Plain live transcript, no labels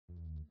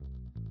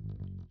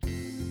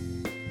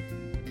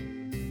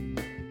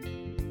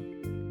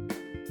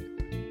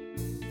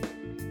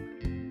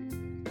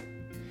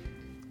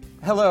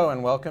Hello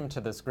and welcome to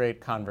this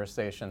Great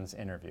Conversations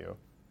interview.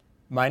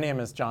 My name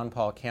is John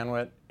Paul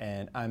Canwit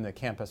and I'm the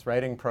Campus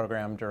Writing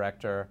Program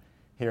Director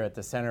here at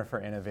the Center for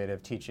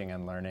Innovative Teaching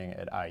and Learning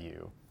at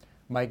IU.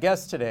 My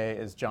guest today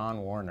is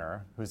John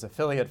Warner, who's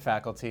affiliate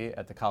faculty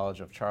at the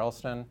College of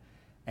Charleston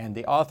and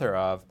the author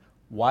of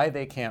Why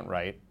They Can't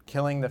Write,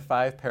 Killing the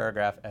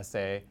Five-Paragraph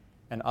Essay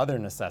and Other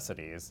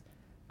Necessities,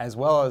 as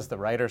well as The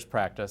Writer's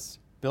Practice,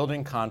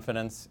 Building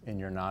Confidence in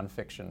Your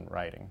Nonfiction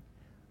Writing.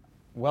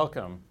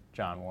 Welcome,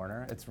 John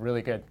Warner. It's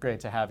really great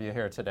to have you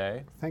here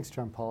today. Thanks,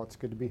 John Paul. It's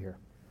good to be here.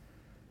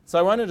 So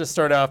I wanted to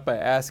start off by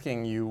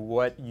asking you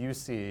what you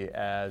see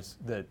as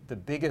the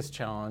biggest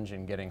challenge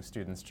in getting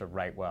students to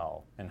write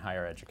well in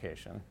higher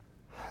education.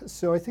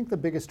 So I think the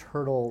biggest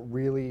hurdle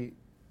really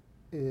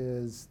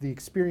is the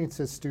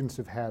experiences students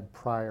have had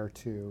prior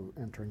to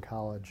entering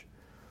college,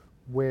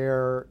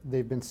 where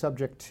they've been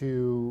subject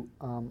to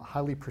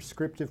highly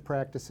prescriptive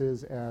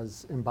practices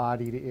as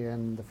embodied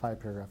in the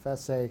five-paragraph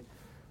essay,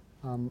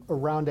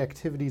 around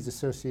activities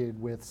associated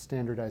with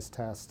standardized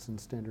tests and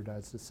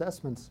standardized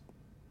assessments.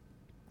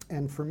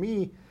 And for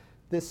me,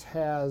 this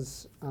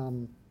has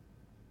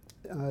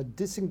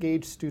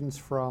disengaged students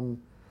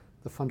from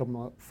the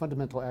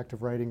fundamental act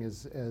of writing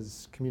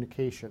as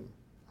communication,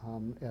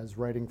 as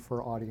writing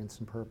for audience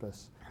and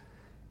purpose.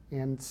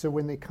 And so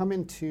when they come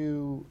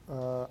into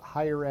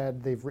higher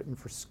ed, they've written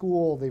for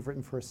school, they've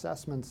written for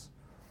assessments,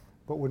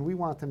 but when we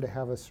want them to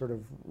have a sort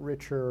of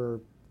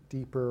richer,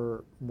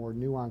 deeper, more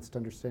nuanced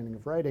understanding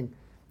of writing,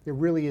 it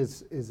really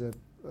is a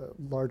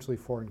largely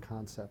foreign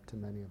concept to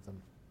many of them.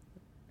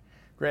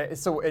 Great.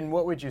 So, and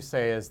what would you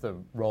say is the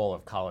role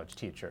of college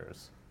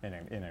teachers in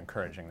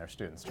encouraging their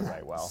students to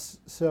write well?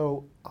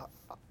 So,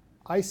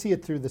 I see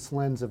it through this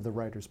lens of the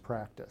writer's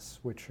practice,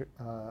 which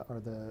are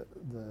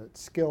the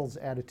skills,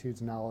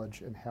 attitudes,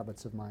 knowledge, and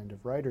habits of mind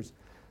of writers.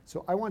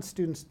 So I want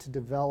students to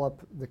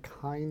develop the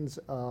kinds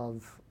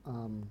of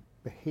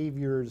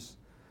behaviors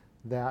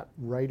that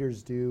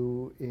writers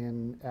do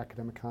in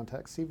academic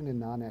contexts, even in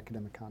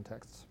non-academic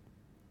contexts,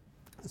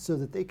 so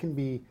that they can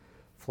be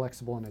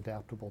flexible and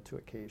adaptable to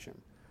occasion.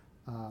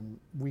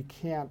 We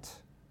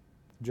can't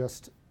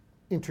just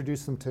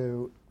introduce them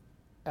to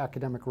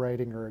academic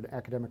writing or an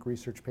academic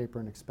research paper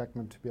and expect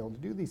them to be able to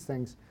do these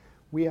things.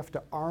 We have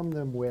to arm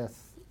them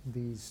with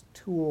these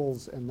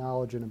tools and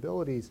knowledge and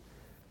abilities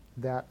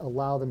that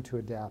allow them to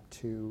adapt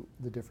to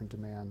the different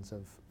demands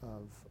of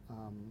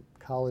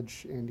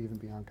college and even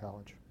beyond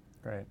college.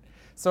 Great.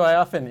 So I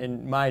often,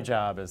 in my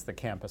job as the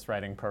Campus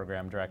Writing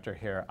Program Director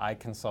here, I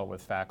consult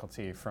with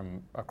faculty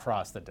from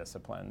across the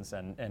disciplines,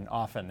 and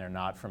often they're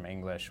not from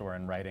English or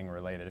in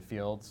writing-related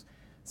fields.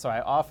 So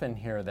I often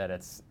hear that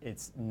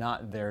it's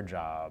not their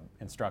job,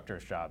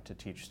 instructor's job, to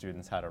teach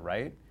students how to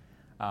write.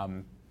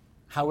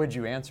 How would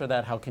you answer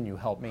that? How can you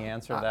help me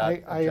answer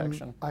that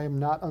objection? I am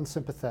not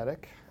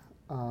unsympathetic.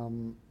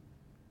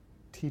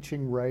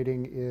 Teaching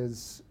writing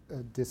is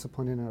a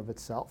discipline in and of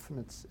itself, and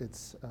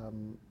it's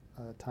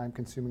a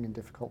time-consuming and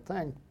difficult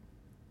thing.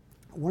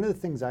 One of the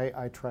things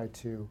I try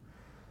to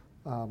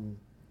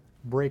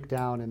break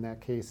down in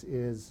that case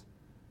is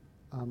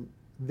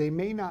they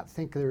may not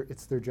think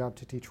it's their job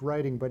to teach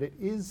writing, but it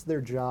is their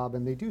job,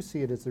 and they do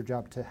see it as their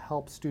job to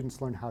help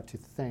students learn how to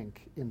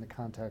think in the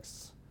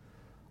contexts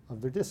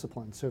of their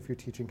discipline. So if you're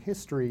teaching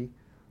history,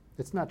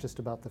 it's not just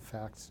about the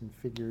facts and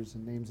figures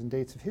and names and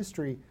dates of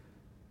history.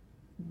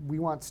 We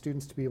want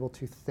students to be able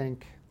to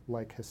think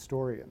like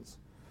historians.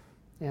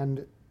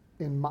 And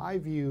in my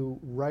view,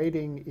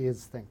 writing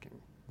is thinking.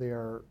 They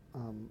are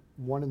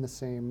one and the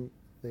same.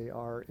 They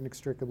are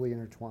inextricably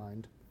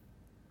intertwined.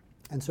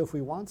 And so if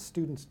we want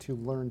students to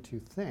learn to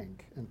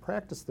think and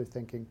practice their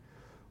thinking,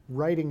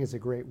 writing is a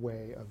great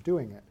way of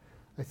doing it.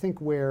 I think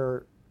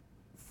where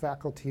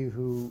faculty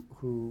who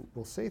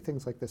will say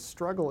things like this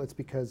struggle, it's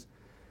because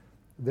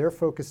they're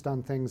focused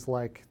on things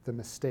like the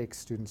mistakes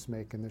students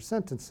make in their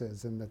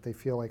sentences, and that they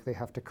feel like they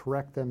have to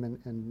correct them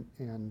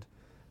and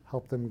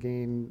help them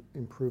gain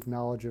improved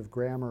knowledge of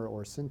grammar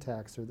or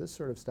syntax or this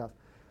sort of stuff.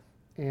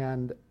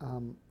 And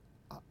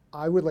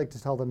I would like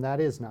to tell them that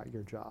is not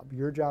your job.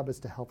 Your job is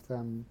to help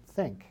them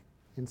think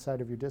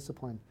inside of your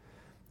discipline.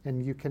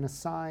 And you can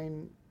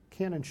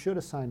and should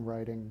assign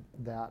writing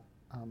that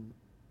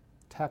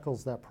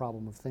tackles that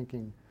problem of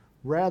thinking,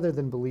 rather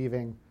than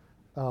believing,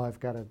 oh,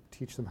 I've got to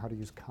teach them how to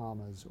use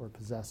commas or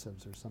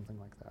possessives or something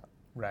like that.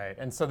 Right,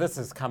 and so this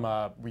has come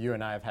up. You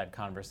and I have had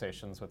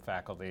conversations with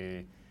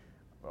faculty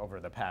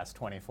over the past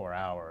 24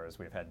 hours.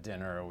 We've had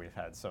dinner, we've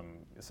had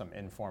some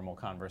informal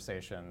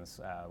conversations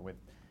with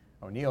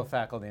O'Neill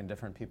faculty and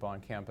different people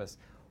on campus.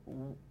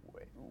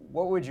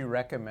 What would you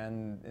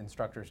recommend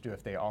instructors do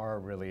if they are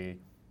really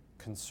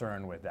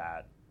concerned with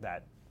that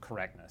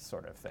correctness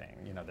sort of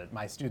thing? You know, that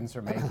my students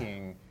are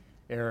making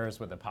errors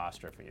with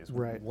apostrophes.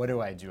 Right. What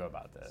do I do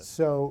about this?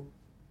 So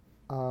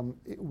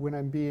when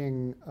I'm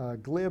being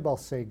glib, I'll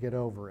say get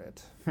over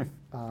it.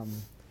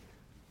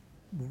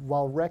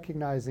 While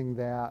recognizing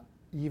that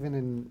even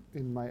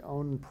in my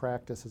own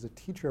practice as a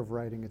teacher of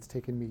writing, it's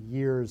taken me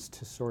years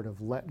to sort of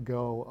let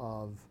go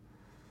of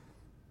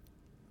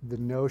the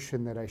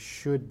notion that I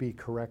should be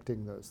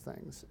correcting those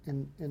things.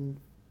 And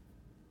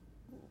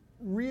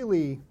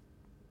really,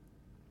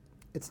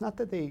 it's not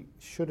that they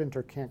shouldn't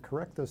or can't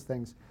correct those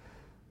things,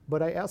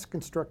 but I ask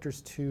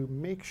instructors to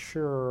make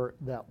sure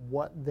that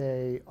what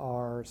they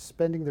are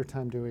spending their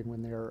time doing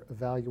when they're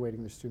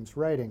evaluating their students'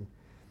 writing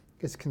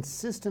is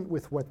consistent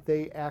with what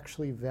they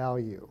actually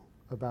value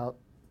about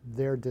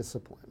their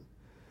discipline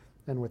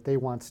and what they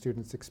want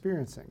students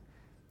experiencing.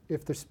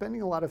 If they're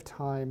spending a lot of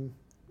time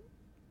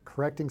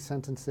correcting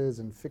sentences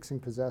and fixing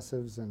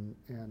possessives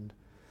and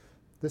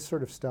this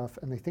sort of stuff,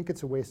 and they think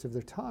it's a waste of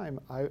their time,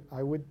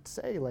 I would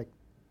say, like,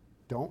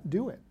 don't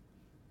do it.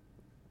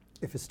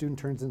 If a student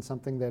turns in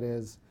something that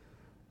is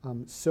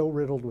so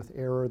riddled with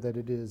error that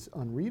it is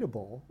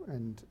unreadable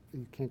and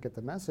you can't get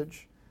the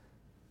message,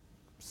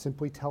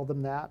 simply tell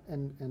them that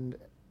and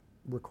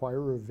require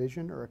a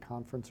revision or a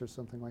conference or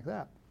something like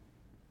that.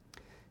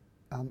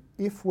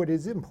 If what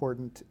is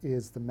important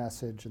is the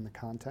message and the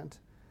content,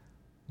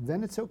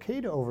 then it's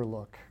okay to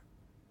overlook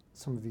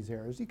some of these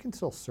errors. You can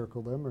still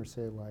circle them or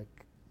say,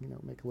 like,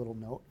 make a little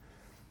note.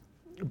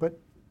 But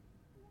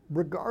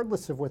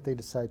regardless of what they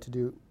decide to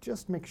do,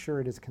 just make sure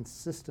it is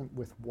consistent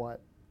with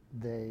what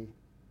they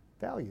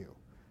value,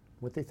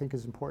 what they think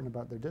is important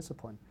about their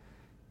discipline.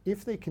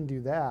 If they can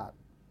do that,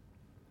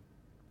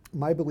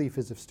 my belief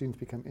is if students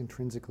become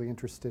intrinsically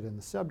interested in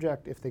the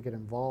subject, if they get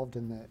involved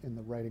in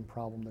the writing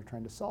problem they're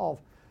trying to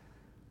solve,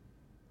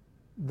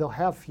 they'll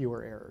have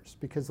fewer errors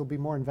because they'll be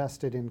more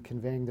invested in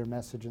conveying their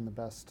message in the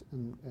best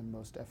and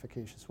most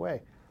efficacious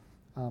way.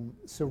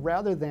 So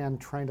rather than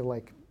trying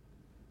to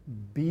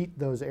beat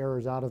those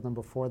errors out of them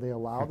before they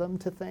allow them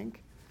to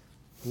think,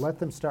 let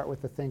them start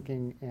with the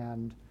thinking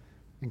and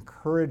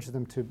encourage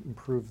them to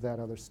improve that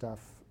other stuff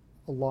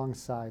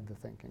alongside the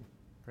thinking.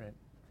 Great.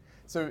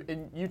 So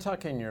you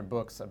talk in your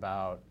books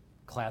about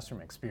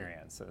classroom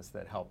experiences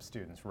that help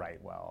students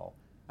write well.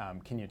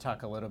 Can you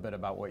talk a little bit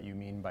about what you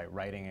mean by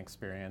writing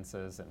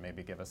experiences and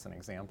maybe give us an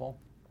example?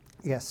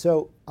 Yeah,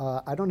 so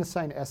I don't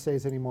assign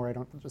essays anymore. I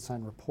don't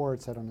assign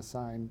reports. I don't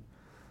assign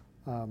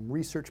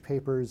research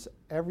papers.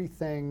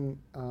 Everything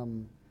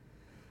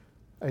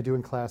I do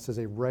in class is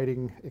a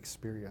writing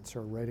experience or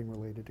a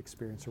writing-related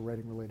experience or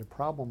writing-related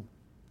problem.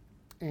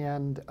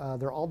 And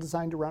they're all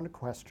designed around a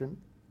question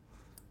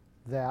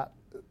that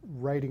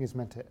writing is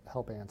meant to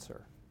help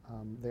answer.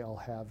 They all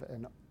have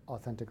an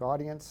authentic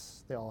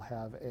audience. They all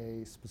have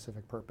a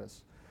specific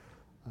purpose.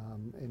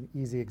 An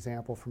easy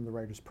example from the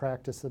writer's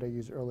practice that I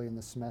use early in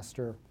the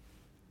semester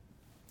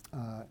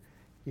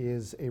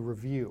is a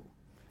review.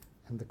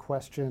 And the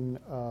question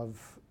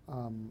of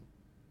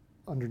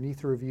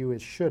underneath the review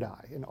is, should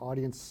I? An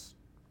audience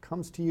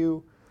comes to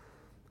you,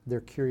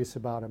 they're curious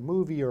about a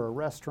movie or a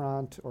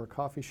restaurant or a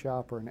coffee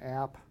shop or an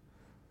app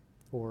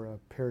or a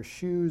pair of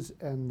shoes,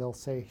 and they'll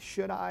say,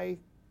 should I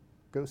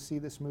go see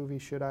this movie?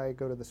 Should I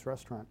go to this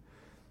restaurant?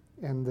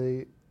 And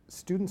the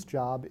student's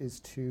job is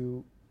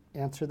to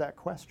answer that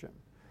question.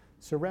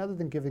 So rather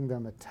than giving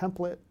them a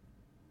template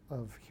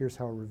of here's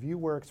how a review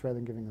works, rather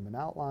than giving them an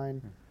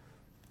outline,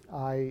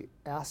 I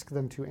ask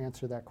them to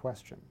answer that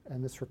question.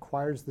 And this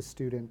requires the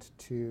student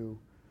to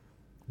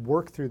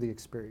work through the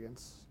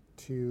experience,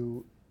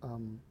 to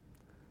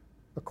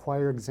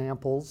acquire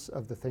examples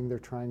of the thing they're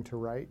trying to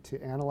write,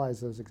 to analyze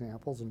those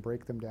examples and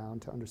break them down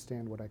to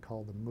understand what I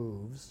call the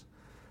moves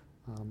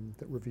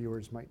that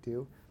reviewers might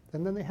do.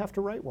 And then they have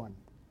to write one.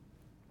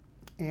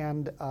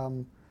 And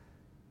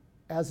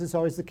as is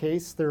always the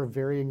case, there are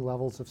varying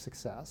levels of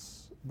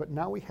success. But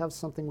now we have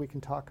something we can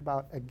talk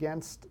about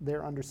against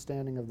their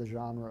understanding of the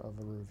genre of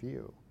a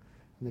review.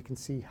 And they can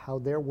see how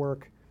their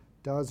work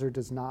does or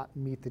does not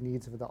meet the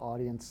needs of the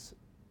audience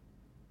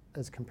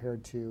as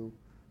compared to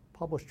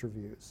published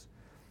reviews.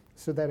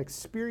 So that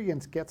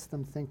experience gets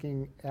them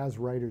thinking as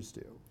writers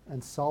do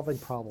and solving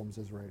problems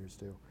as writers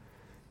do.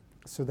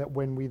 So that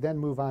when we then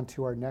move on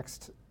to our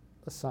next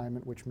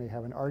assignment, which may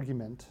have an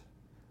argument,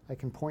 I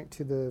can point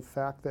to the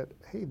fact that,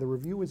 hey, the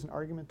review is an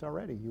argument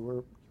already.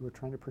 You were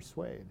trying to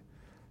persuade.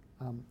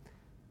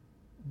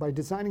 By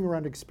designing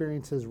around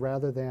experiences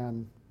rather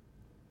than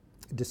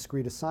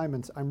discrete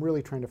assignments, I'm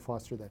really trying to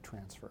foster that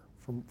transfer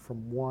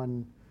from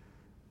one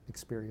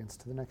experience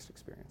to the next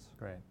experience.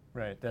 Great,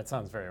 right. That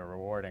sounds very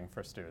rewarding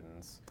for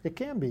students. It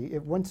can be.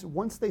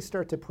 Once they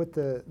start to put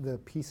the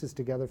pieces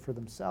together for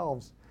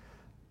themselves,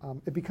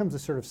 it becomes a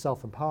sort of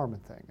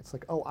self-empowerment thing. It's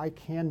like, oh, I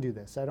can do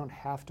this. I don't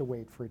have to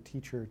wait for a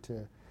teacher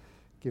to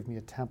give me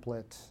a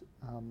template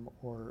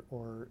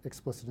or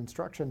explicit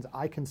instructions.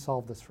 I can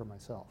solve this for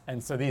myself.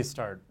 And so these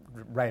start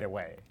right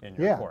away in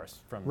your course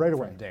from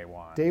day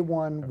one. Day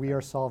one, we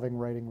are solving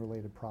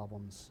writing-related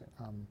problems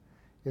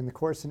in the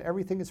course, and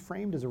everything is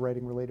framed as a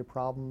writing-related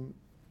problem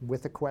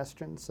with a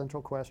question,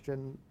 central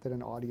question that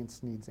an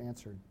audience needs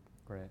answered.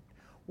 Great.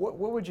 What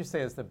would you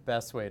say is the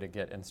best way to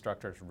get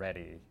instructors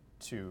ready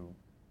to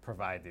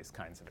provide these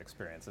kinds of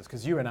experiences?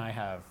 Because you and I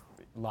have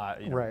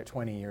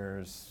 20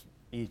 years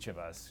each of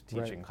us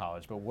teaching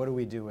college, but what do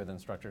we do with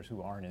instructors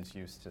who aren't as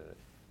used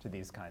to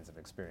these kinds of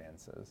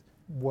experiences?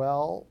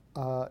 Well,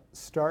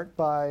 start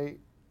by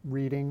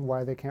reading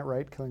Why They Can't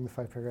Write, Killing the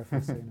Five-Paragraph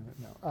Essay.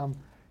 No.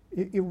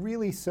 It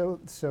really, so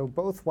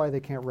both Why They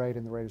Can't Write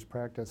and The Writer's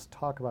Practice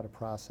talk about a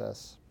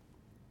process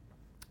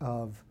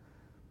of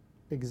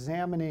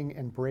examining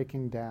and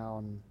breaking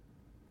down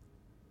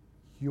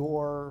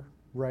your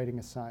writing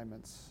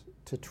assignments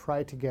to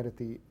try to get at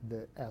the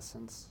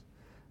essence.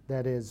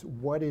 That is,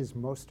 what is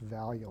most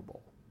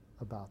valuable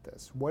about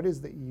this? What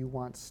is that you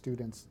want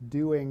students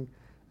doing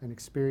and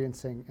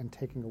experiencing and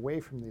taking away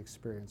from the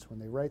experience when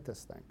they write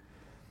this thing?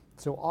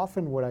 So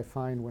often what I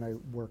find when I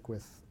work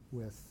with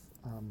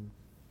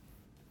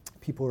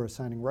people who are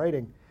assigning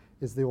writing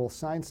is they will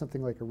assign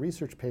something like a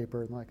research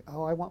paper and like,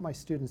 oh, I want my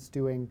students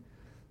doing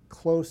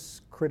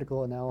close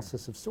critical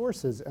analysis of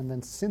sources and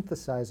then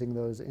synthesizing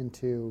those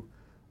into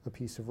a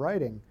piece of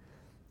writing.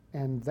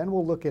 And then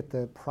we'll look at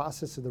the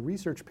process of the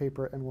research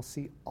paper and we'll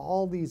see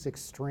all these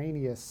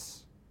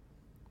extraneous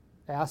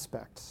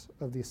aspects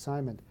of the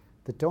assignment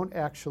that don't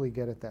actually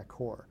get at that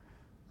core,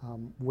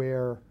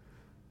 where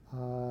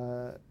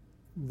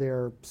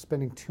they're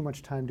spending too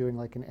much time doing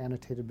like an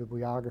annotated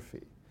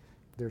bibliography.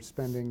 They're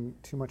spending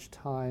too much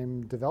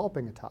time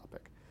developing a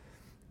topic.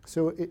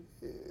 So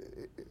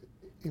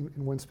in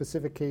one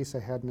specific case, I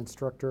had an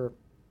instructor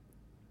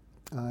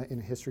in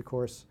a history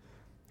course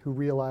who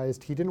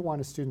realized he didn't want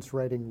his students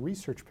writing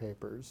research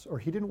papers, or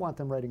he didn't want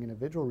them writing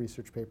individual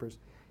research papers.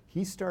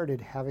 He started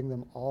having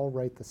them all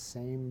write the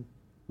same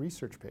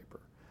research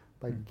paper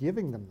by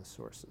giving them the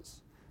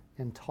sources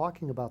and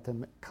talking about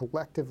them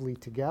collectively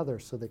together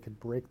so they could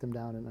break them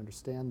down and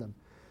understand them.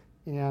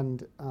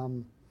 And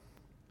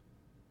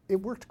it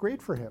worked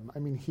great for him. I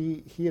mean,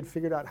 he had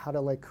figured out how to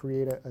like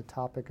create a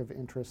topic of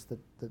interest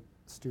that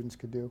students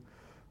could do.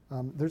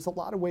 There's a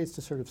lot of ways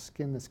to sort of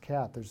skin this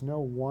cat. There's no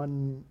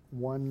one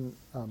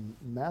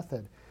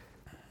method.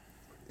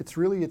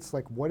 It's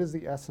like, what is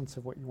the essence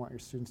of what you want your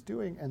students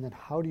doing, and then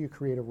how do you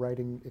create a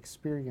writing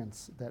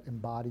experience that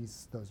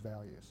embodies those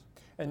values?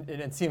 And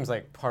it seems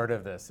like part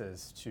of this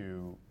is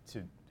to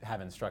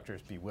have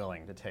instructors be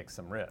willing to take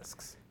some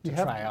risks, to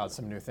try out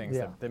some new things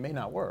that may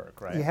not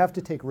work, right? You have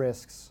to take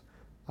risks.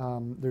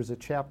 There's a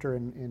chapter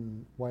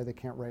in Why They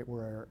Can't Write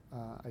where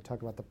I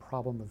talk about the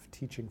problem of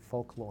teaching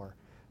folklore.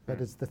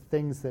 That is the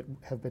things that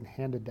have been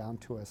handed down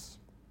to us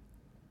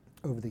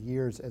over the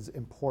years as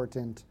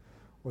important,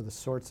 or the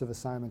sorts of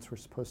assignments we're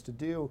supposed to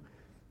do.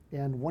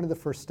 And one of the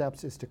first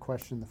steps is to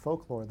question the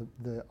folklore.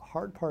 The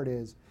hard part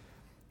is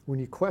when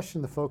you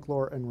question the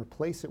folklore and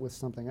replace it with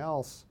something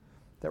else,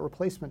 that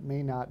replacement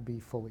may not be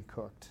fully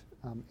cooked.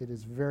 It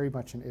is very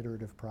much an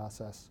iterative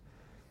process.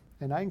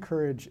 And I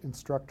encourage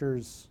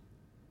instructors,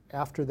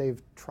 after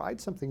they've tried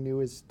something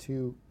new, is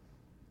to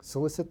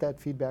solicit that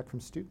feedback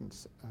from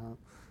students.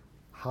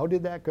 How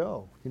did that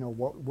go? You know,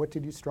 what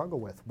did you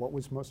struggle with? What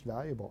was most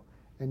valuable?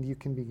 And you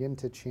can begin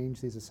to change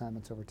these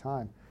assignments over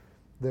time.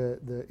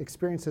 The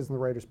experiences in the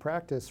writer's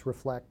practice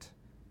reflect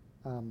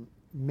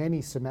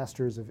many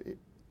semesters of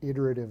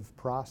iterative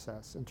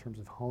process in terms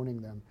of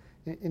honing them,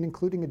 and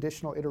including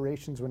additional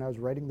iterations when I was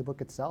writing the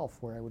book itself,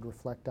 where I would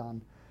reflect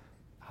on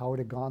how it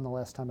had gone the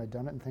last time I'd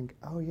done it and think,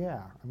 oh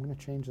yeah, I'm going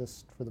to change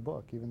this for the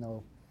book, even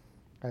though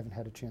I haven't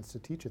had a chance to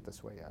teach it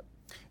this way yet.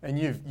 And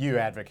you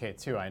advocate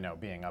too, I know,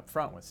 being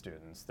upfront with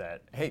students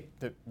that, hey,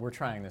 we're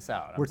trying this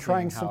out. We're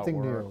trying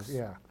something new,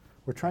 yeah.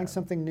 We're trying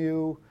something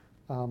new.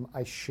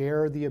 I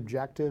share the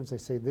objectives. I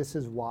say, this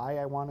is why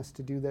I want us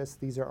to do this.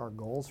 These are our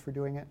goals for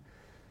doing it.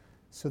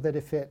 So that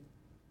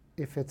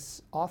if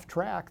it's off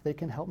track, they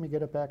can help me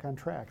get it back on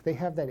track. They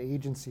have that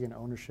agency and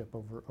ownership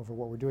over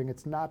what we're doing.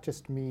 It's not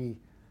just me,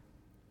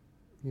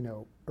 you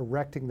know,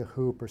 erecting the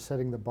hoop or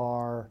setting the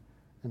bar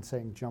and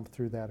saying jump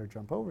through that or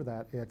jump over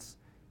that. It's,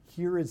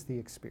 here is the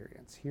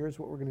experience. Here's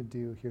what we're going to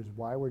do. Here's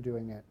why we're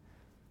doing it.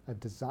 I've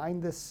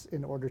designed this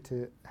in order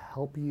to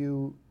help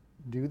you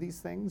do these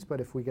things, but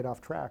if we get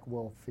off track,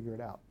 we'll figure it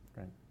out.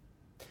 Right.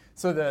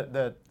 So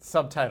the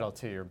subtitle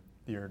to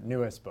your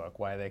newest book,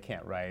 Why They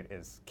Can't Write,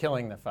 is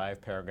Killing the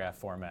Five-Paragraph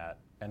Format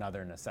and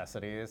Other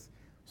Necessities.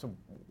 So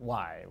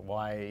why?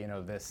 Why, you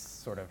know, this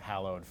sort of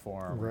hallowed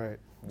form? Right.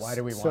 Why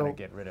do we want to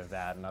get rid of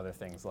that and other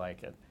things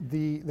like it?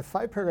 The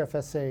five-paragraph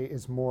essay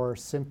is more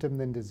symptom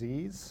than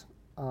disease.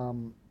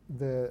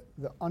 The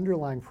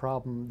underlying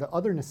problem, the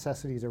other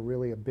necessities are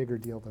really a bigger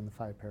deal than the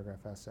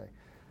five-paragraph essay.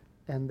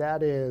 And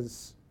that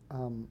is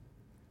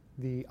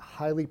the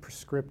highly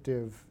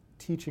prescriptive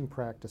teaching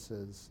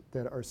practices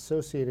that are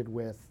associated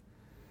with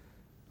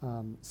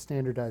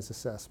standardized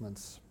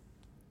assessments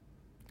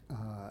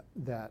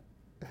that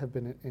have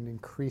been an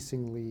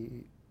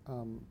increasingly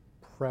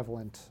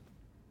prevalent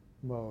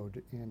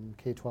mode in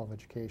K-12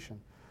 education.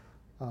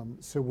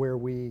 So where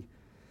we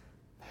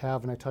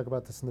have, and I talk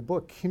about this in the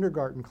book,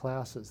 kindergarten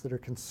classes that are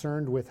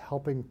concerned with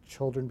helping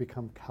children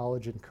become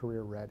college and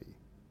career ready.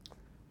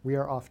 We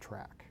are off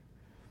track.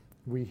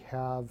 We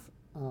have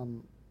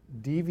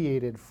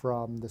deviated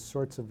from the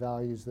sorts of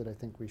values that I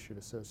think we should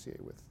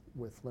associate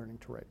with learning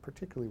to write,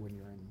 particularly when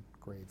you're in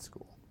grade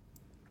school.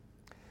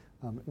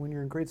 When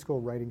you're in grade school,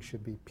 writing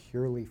should be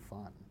purely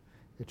fun.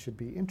 It should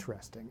be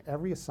interesting.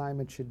 Every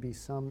assignment should be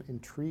some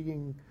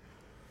intriguing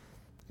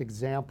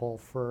example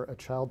for a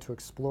child to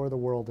explore the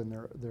world in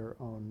their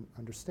own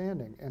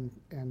understanding.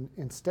 And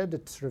instead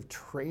to sort of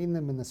train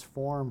them in this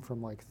form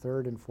from like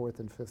 3rd and 4th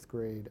and 5th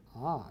grade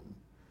on,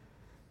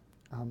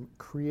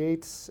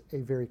 creates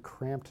a very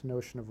cramped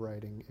notion of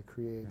writing. It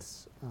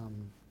creates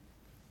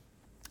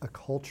a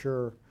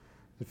culture,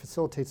 it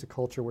facilitates a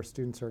culture where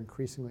students are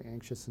increasingly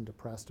anxious and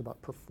depressed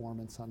about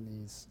performance on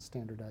these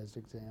standardized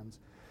exams.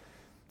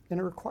 And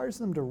it requires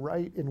them to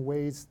write in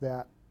ways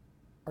that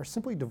are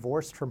simply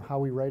divorced from how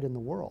we write in the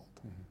world.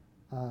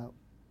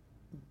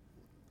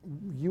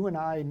 You and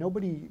I,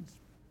 nobody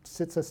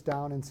sits us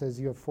down and says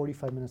you have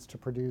 45 minutes to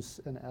produce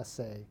an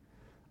essay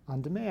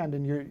on demand,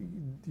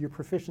 and your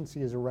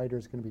proficiency as a writer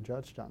is going to be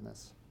judged on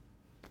this.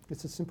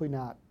 This is simply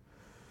not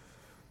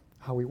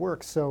how we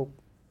work. So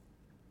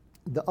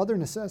the other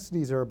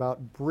necessities are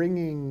about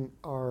bringing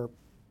our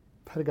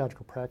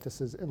pedagogical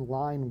practices in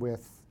line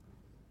with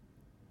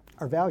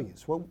our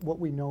values, what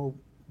we know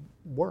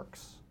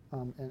works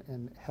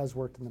and has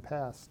worked in the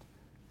past,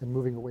 and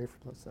moving away from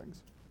those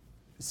things.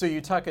 So you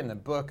talk in the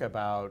book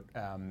about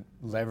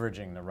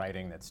leveraging the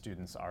writing that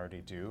students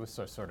already do,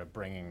 so sort of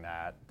bringing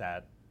that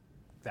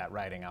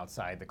writing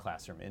outside the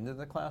classroom into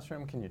the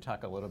classroom. Can you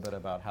talk a little bit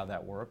about how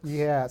that works?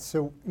 Yeah,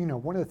 so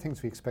one of the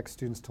things we expect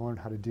students to learn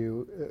how to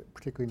do,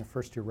 particularly in the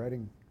first year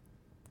writing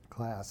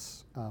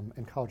class,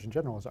 and college in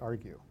general,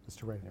 is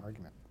to write an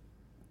argument.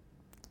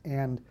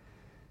 And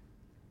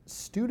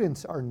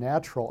students are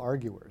natural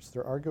arguers.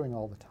 They're arguing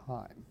all the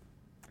time,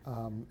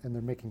 and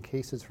they're making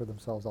cases for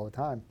themselves all the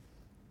time.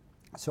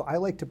 So I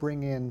like to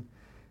bring in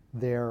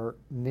their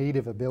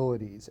native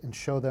abilities and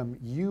show them,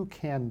 you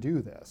can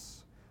do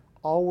this.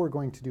 All we're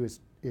going to do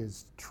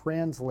is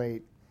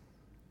translate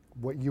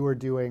what you are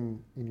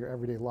doing in your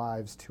everyday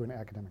lives to an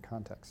academic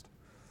context.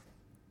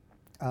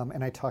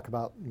 And I talk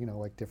about,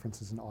 like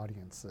differences in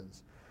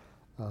audiences.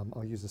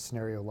 I'll use a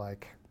scenario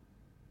like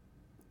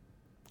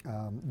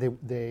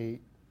a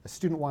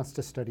student wants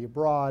to study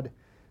abroad.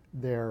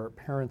 Their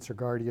parents or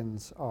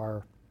guardians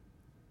are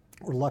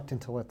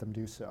reluctant to let them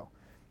do so.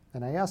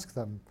 And I ask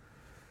them,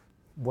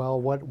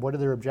 well, what are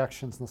their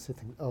objections? And they'll say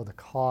things, the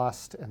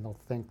cost, and they'll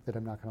think that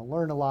I'm not going to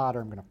learn a lot, or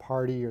I'm going to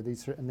party, or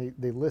these, and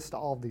they list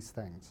all of these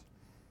things.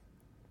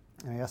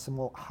 And I ask them,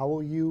 well, how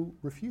will you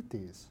refute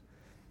these?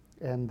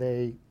 And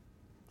they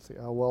say,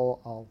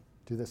 I'll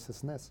do this,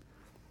 this, and this.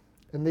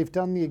 And they've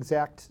done the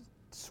exact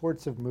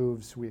sorts of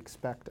moves we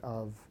expect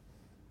of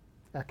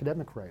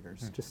academic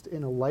writers, just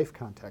in a life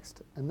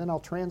context. And then I'll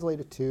translate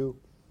it to,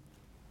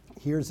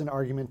 here's an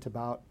argument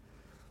about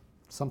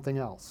something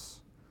else.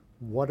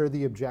 What are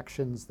the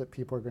objections that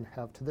people are going to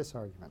have to this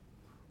argument?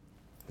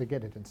 They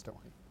get it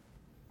instantly.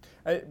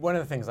 One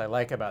of the things I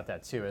like about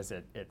that too is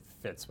it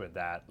fits with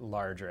that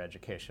larger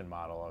education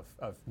model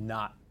of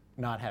not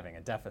having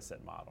a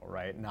deficit model,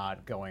 right?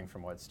 Not going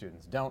from what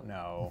students don't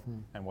know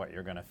and what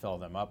you're going to fill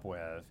them up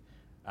with,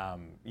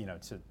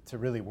 to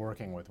really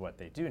working with what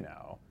they do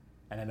know.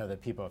 And I know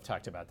that people have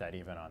talked about that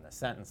even on the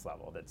sentence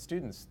level, that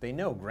students, they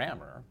know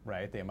grammar,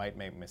 right? They might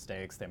make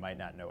mistakes, they might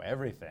not know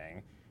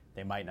everything,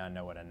 they might not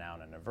know what a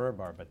noun and a verb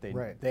are, but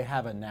they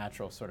have a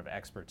natural sort of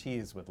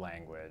expertise with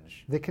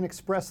language. They can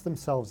express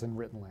themselves in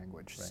written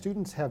language. Right.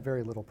 Students have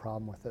very little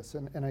problem with this,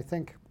 and I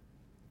think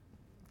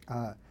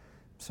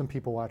some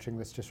people watching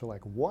this just are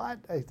like, what?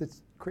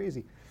 That's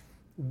crazy.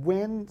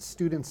 When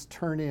students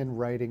turn in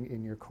writing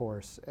in your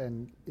course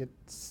and it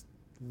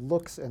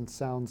looks and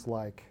sounds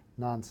like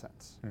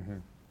nonsense.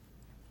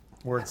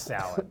 Word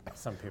salad,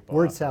 some people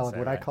Word often salad, say,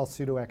 what right? I call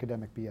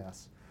pseudo-academic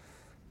BS.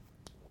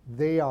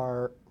 They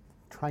are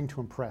trying to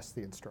impress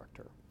the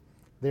instructor.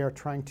 They are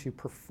trying to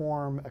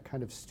perform a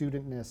kind of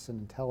studentness and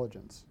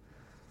intelligence.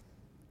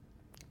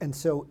 And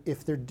so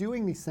if they're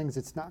doing these things,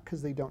 it's not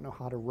because they don't know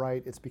how to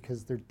write, it's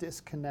because they're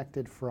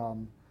disconnected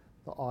from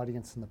the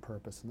audience and the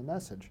purpose and the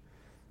message.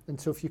 And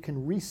so if you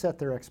can reset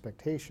their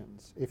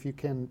expectations, if you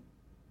can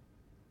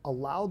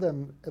allow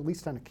them, at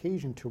least on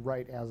occasion, to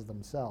write as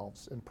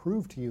themselves and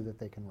prove to you that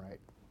they can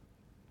write,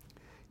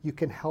 you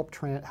can help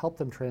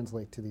them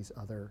translate to these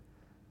other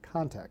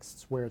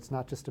contexts where it's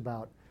not just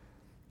about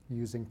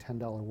using $10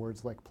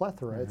 words like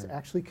plethora, it's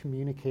actually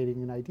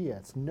communicating an idea.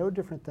 It's no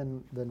different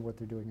than what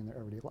they're doing in their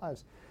everyday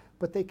lives.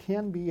 But they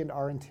can be and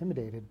are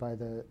intimidated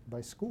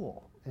by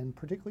school, and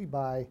particularly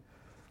by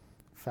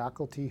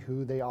faculty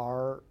who they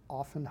are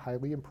often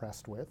highly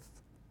impressed with,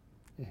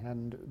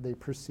 and they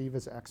perceive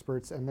as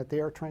experts, and that they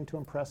are trying to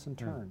impress in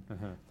turn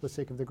for the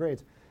sake of the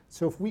grades.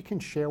 So if we can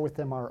share with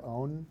them our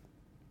own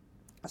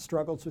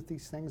struggles with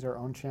these things, our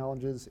own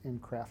challenges in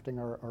crafting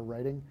our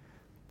writing,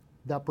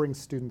 that brings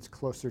students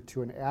closer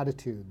to an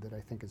attitude that I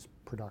think is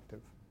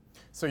productive.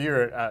 So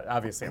you're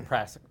obviously a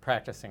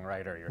practicing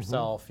writer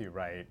yourself. You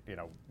write,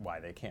 why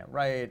they can't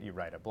write. You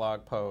write a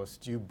blog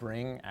post. Do you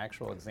bring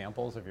actual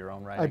examples of your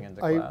own writing into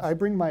class? I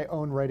bring my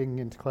own writing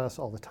into class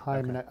all the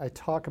time, and I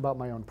talk about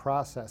my own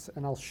process,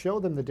 and I'll show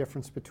them the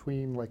difference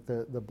between, like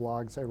the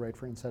blogs I write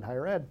for Inside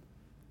Higher Ed,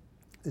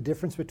 the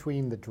difference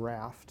between the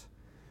draft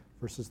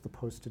versus the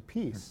posted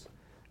piece.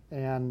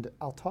 And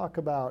I'll talk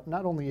about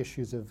not only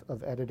issues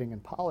of editing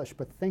and polish,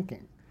 but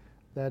thinking.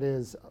 That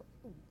is,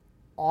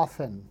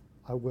 often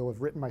I will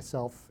have written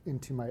myself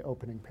into my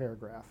opening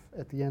paragraph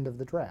at the end of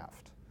the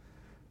draft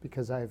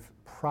because I've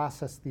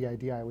processed the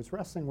idea I was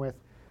wrestling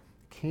with,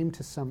 came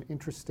to some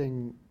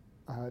interesting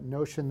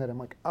notion that I'm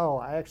like, oh,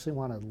 I actually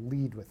want to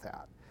lead with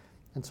that.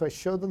 And so I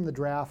show them the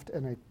draft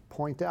and I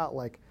point out,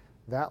 like,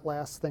 that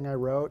last thing I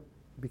wrote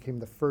became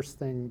the first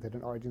thing that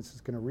an audience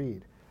is going to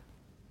read.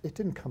 It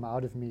didn't come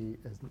out of me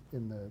as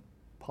in the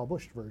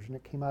published version.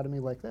 It came out of me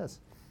like this.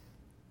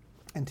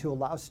 And to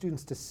allow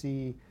students to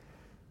see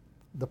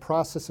the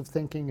process of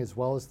thinking as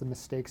well as the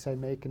mistakes I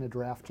make in a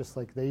draft just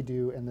like they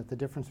do, and that the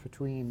difference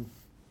between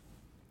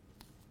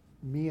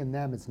me and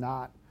them is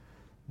not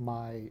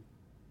my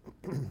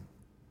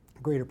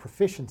greater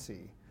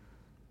proficiency,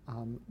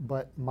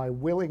 but my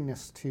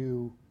willingness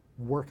to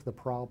work the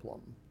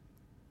problem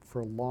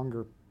for a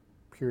longer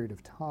period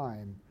of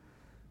time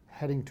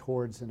heading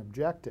towards an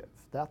objective.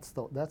 That's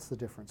the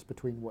difference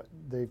between what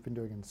they've been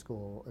doing in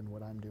school and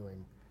what I'm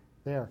doing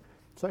there.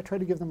 So I try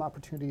to give them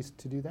opportunities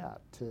to do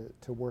that,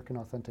 to work an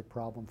authentic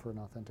problem for an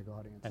authentic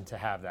audience. And to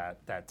have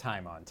that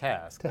time on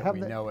task To that have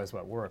we that- know is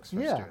what works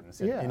for Yeah,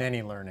 students yeah. in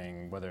any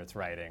learning, whether it's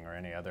writing or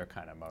any other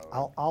kind of mode.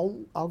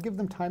 I'll give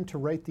them time to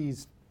write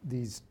these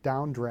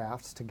down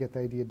drafts to get the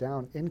idea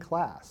down in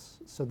class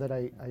so that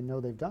I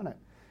know they've done it.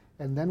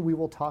 And then we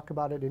will talk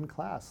about it in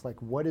class.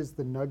 Like, what is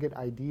the nugget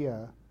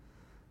idea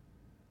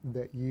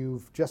that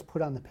you've just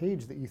put on the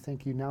page that you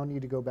think you now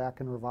need to go back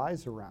and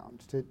revise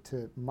around,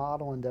 to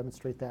model and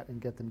demonstrate that and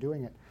get them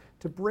doing it,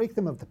 to break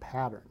them of the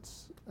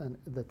patterns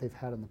that they've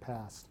had in the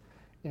past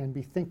and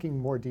be thinking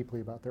more deeply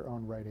about their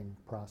own writing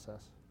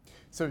process.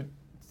 So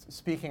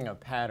speaking of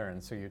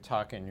patterns, so you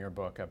talk in your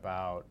book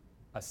about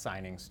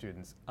assigning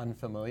students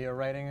unfamiliar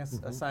writing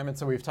assignments.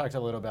 So we've talked a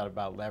little bit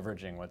about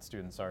leveraging what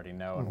students already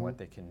know and what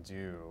they can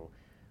do,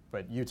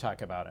 but you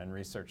talk about, and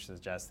research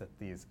suggests that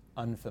these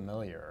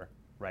unfamiliar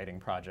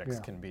writing projects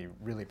can be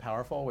really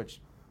powerful,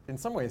 which in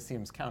some ways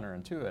seems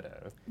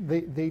counterintuitive.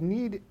 They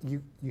need,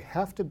 you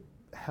have to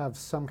have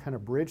some kind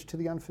of bridge to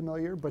the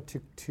unfamiliar, but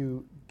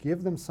to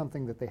give them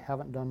something that they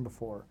haven't done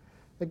before.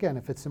 Again,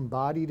 if it's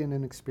embodied in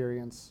an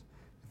experience,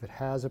 if it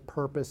has a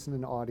purpose and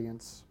an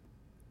audience,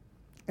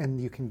 and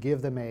you can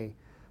give them a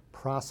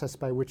process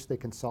by which they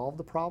can solve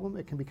the problem,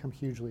 it can become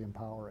hugely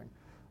empowering.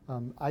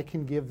 I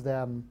can give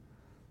them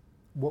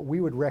what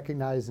we would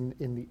recognize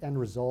in the end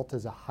result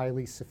as a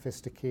highly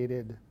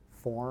sophisticated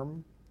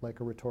form, like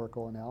a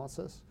rhetorical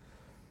analysis.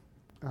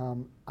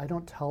 I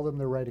don't tell them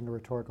they're writing a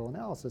rhetorical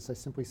analysis. I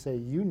simply say,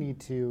 you need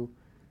to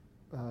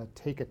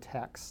take a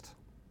text.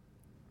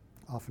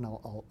 Often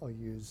I'll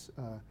use,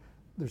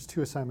 there's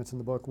two assignments in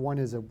the book. One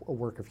is a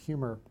work of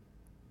humor.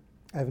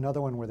 I have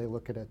another one where they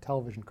look at a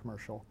television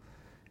commercial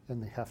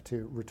and they have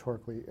to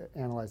rhetorically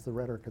analyze the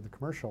rhetoric of the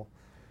commercial.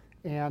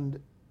 And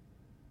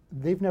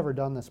they've never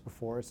done this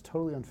before. It's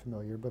totally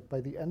unfamiliar, but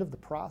by the end of the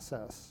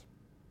process,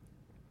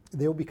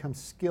 they will become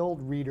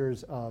skilled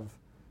readers of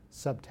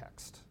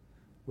subtext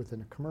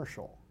within a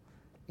commercial.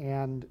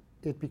 And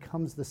it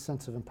becomes this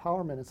sense of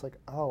empowerment. It's like,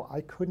 oh,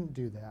 I couldn't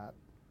do that,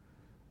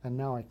 and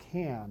now I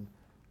can.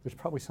 There's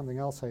probably something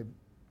else I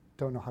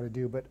don't know how to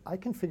do, but I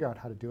can figure out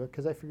how to do it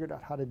because I figured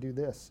out how to do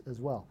this as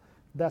well.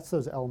 That's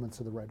those elements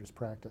of the writer's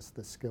practice,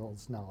 the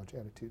skills, knowledge,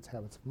 attitudes,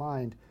 habits of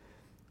mind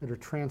that are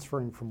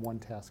transferring from one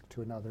task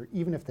to another,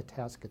 even if the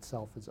task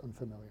itself is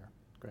unfamiliar.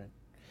 Great.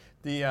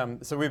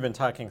 So we've been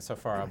talking so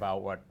far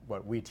about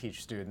what we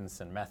teach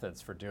students and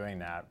methods for doing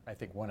that. I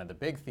think one of the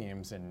big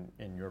themes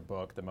in your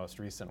book, the most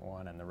recent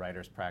one, and the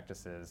writer's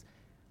practice, is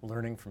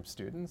learning from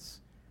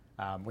students,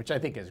 which I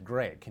think is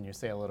great. Can you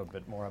say a little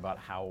bit more about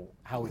how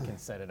we can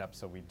set it up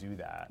so we do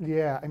that?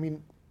 Yeah, I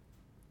mean,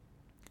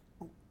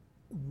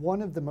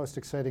 one of the most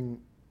exciting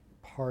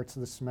parts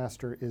of the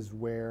semester is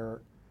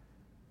where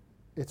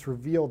it's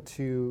revealed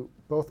to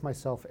both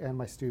myself and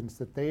my students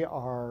that they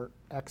are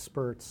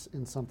experts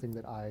in something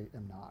that I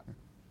am not.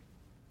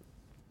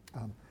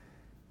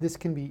 This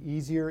can be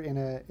easier in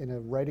a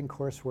writing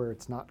course where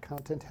it's not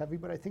content heavy,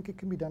 but I think it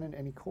can be done in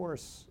any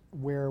course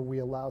where we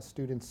allow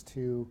students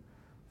to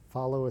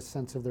follow a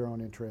sense of their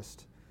own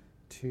interest,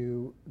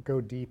 to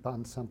go deep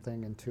on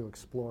something and to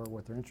explore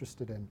what they're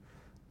interested in.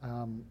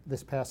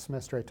 This past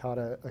semester I taught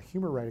a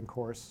humor writing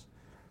course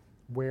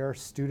where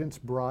students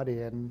brought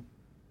in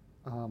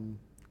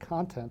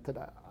content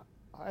that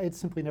I had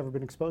simply never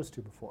been exposed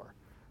to before,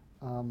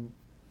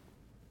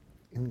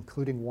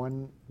 including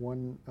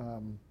one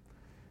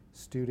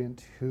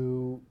student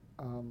who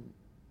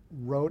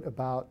wrote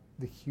about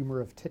the humor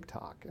of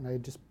TikTok, and I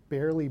had just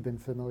barely been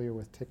familiar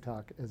with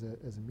TikTok as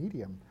a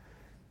medium.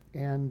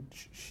 And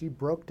she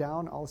broke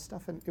down all the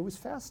stuff, and it was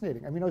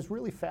fascinating. I mean, I was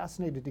really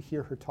fascinated to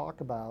hear her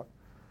talk about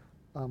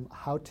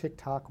how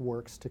TikTok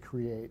works to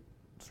create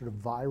sort of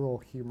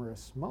viral,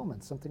 humorous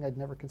moments, something I'd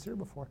never considered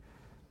before.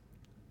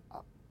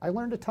 I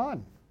learned a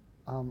ton.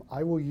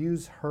 I will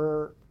use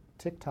her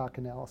TikTok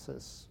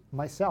analysis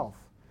myself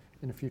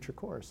in a future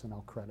course, and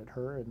I'll credit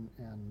her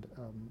and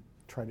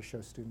try to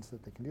show students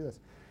that they can do this.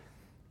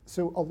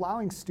 So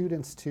allowing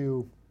students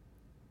to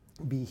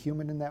be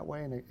human in that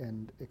way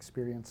and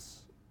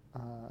experience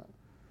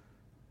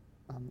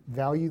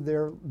value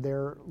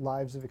their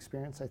lives of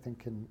experience, I think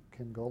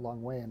can go a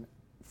long way. And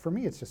for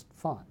me, it's just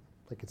fun.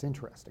 Like, it's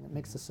interesting. It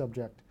makes the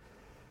subject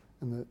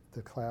and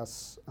the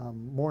class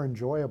more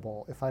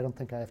enjoyable if I don't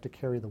think I have to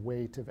carry the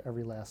weight of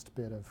every last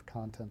bit of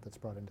content that's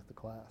brought into the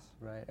class.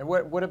 Right. And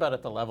what about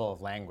at the level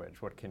of language?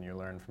 What can you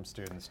learn from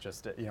students?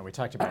 Just, we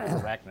talked about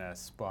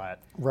correctness,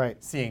 but right.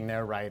 Seeing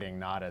their writing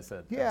not as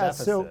a yeah,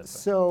 deficit.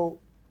 So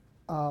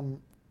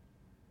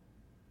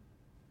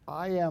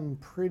I am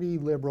pretty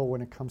liberal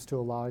when it comes to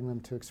allowing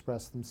them to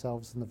express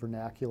themselves in the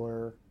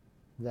vernacular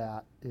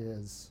that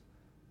is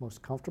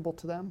most comfortable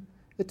to them.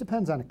 It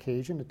depends on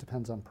occasion, it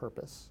depends on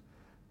purpose.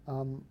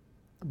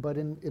 But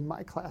in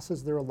my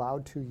classes, they're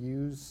allowed to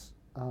use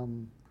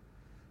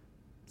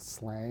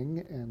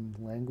slang and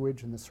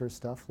language and this sort of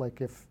stuff.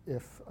 Like if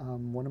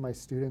one of my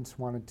students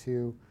wanted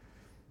to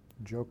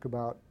joke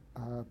about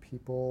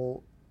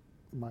people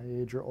my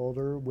age or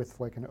older with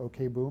like an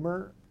okay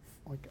boomer,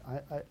 like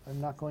I'm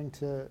not going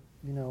to,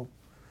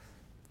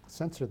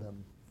 censor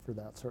them for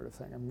that sort of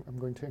thing. I'm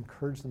going to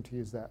encourage them to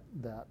use that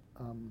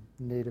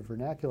native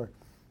vernacular,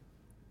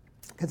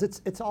 because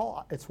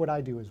it's what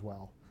I do as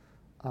well.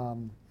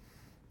 And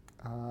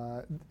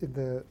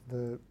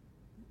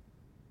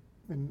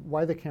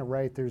Why They Can't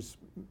Write, there's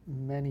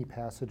many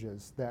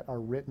passages that are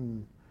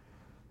written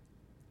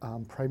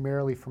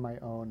primarily for my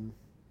own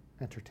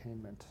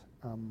entertainment.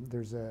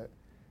 There's a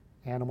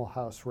Animal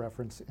House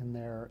reference in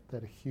there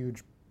that a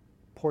huge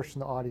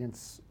portion of the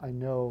audience I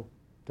know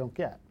don't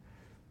get.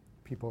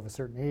 People of a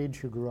certain age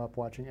who grew up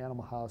watching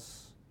Animal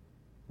House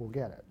will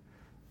get it.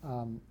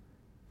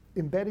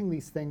 Embedding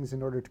these things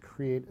in order to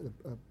create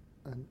a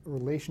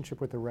relationship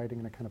with the writing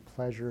and a kind of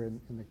pleasure in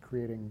the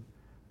creating,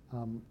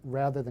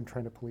 rather than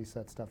trying to police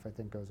that stuff, I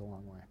think goes a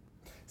long way.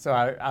 So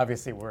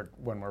obviously,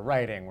 when we're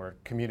writing, we're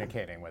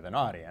communicating with an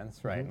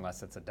audience, right? Mm-hmm.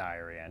 Unless it's a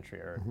diary entry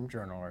or mm-hmm.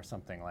 journal or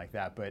something like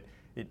that. But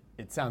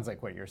it sounds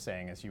like what you're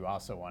saying is you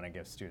also want to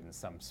give students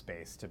some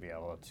space to be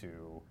able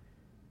to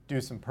do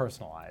some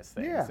personalized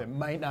things that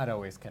might not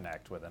always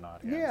connect with an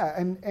audience. Yeah,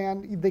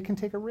 and they can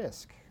take a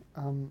risk.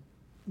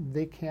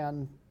 They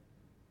can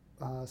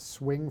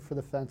swing for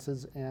the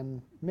fences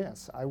and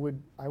miss. I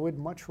would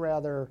much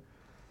rather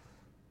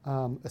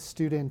a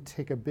student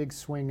take a big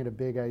swing at a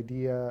big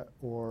idea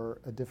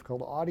or a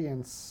difficult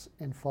audience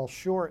and fall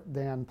short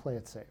than play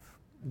it safe.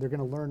 They're going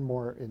to learn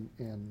more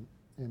in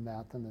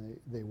that than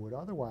they would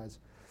otherwise.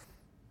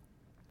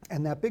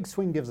 And that big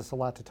swing gives us a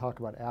lot to talk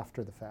about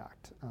after the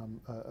fact.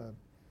 A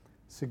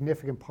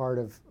significant part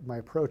of my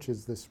approach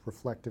is this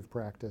reflective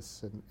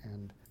practice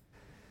and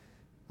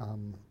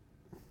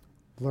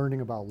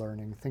learning about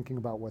learning, thinking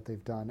about what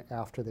they've done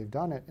after they've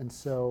done it. And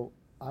so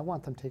I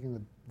want them taking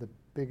the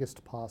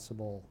biggest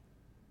possible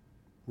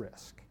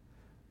risk,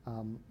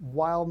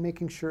 while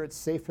making sure it's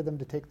safe for them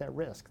to take that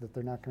risk, that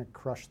they're not going to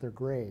crush their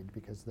grade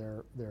because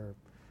they're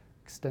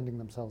extending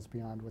themselves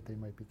beyond what they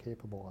might be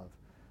capable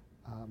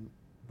of.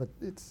 But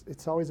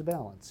it's always a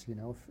balance,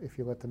 If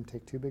you let them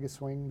take too big a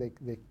swing,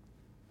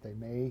 they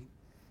may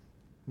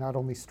not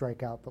only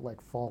strike out but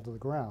like fall to the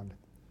ground.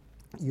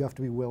 You have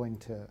to be willing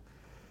to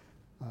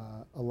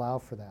allow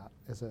for that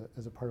as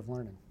a part of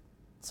learning.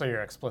 So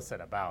you're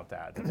explicit about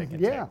that they can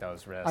take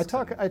those risks. I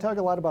talk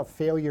a lot about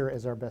failure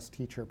as our best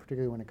teacher,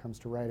 particularly when it comes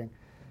to writing.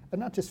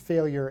 And not just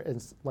failure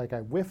as like I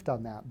whiffed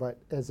on that, but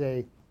as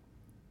a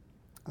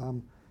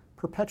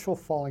perpetual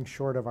falling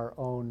short of our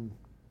own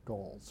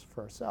goals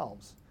for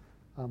ourselves.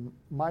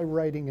 My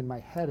writing in my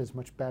head is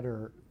much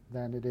better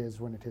than it is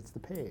when it hits the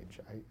page.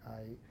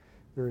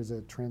 There is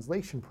a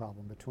translation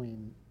problem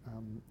between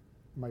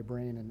my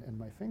brain and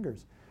my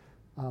fingers.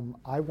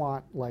 I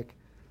want like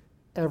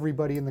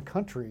everybody in the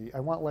country. I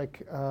want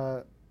like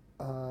Barack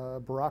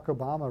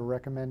Obama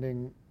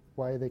recommending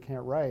Why They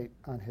Can't Write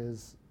on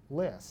his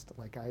list.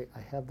 Like I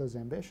have those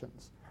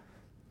ambitions.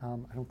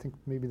 I don't think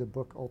maybe the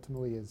book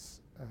ultimately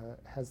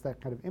has that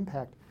kind of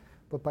impact,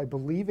 but by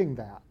believing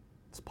that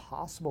it's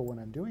possible when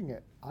I'm doing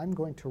it, I'm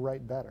going to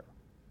write better.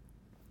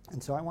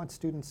 And so I want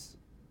students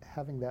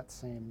having that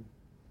same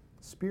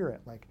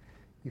spirit. Like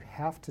you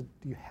have to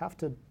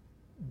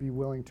be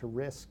willing to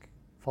risk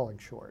falling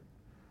short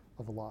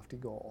of a lofty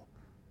goal.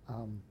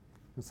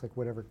 It's like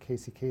whatever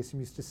Casey Kasem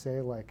used to say,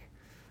 like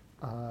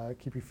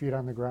keep your feet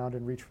on the ground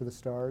and reach for the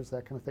stars,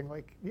 that kind of thing.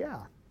 Like,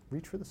 yeah,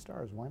 reach for the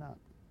stars, why not?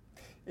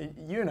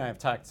 You and I have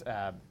talked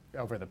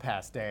over the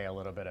past day a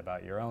little bit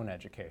about your own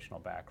educational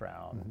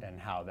background mm-hmm. and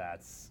how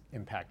that's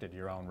impacted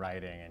your own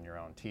writing and your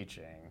own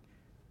teaching.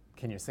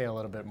 Can you say a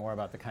little bit more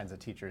about the kinds of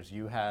teachers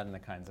you had and the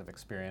kinds of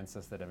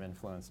experiences that have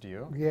influenced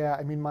you? Yeah,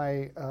 I mean,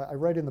 I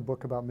write in the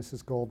book about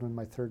Mrs. Goldman,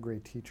 my third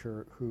grade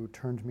teacher, who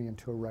turned me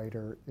into a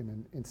writer in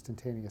an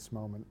instantaneous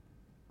moment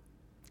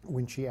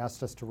when she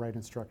asked us to write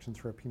instructions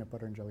for a peanut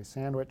butter and jelly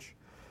sandwich,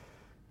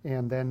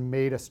 and then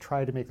made us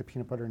try to make the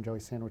peanut butter and jelly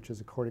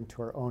sandwiches according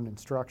to our own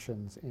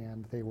instructions,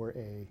 and they were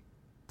a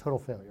total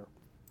failure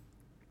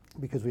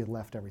because we had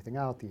left everything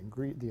out,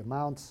 the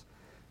amounts,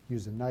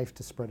 used a knife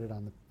to spread it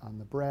on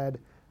the bread.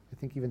 I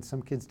think even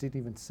some kids didn't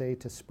even say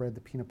to spread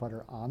the peanut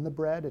butter on the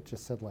bread. It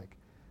just said like,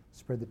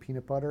 spread the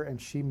peanut butter, and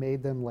she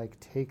made them like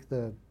take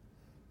the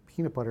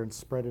peanut butter and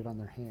spread it on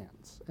their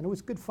hands. And it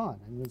was good fun.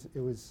 And it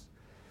was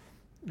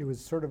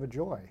sort of a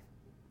joy.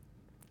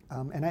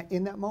 And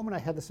in that moment, I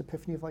had this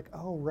epiphany of like,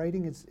 oh,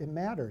 writing it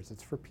matters.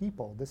 It's for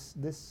people. This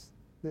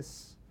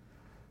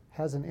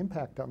has an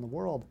impact on the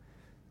world.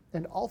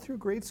 And all through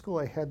grade school,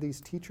 I had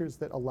these teachers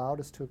that allowed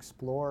us to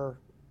explore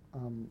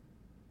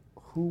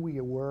who we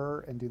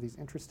were and do these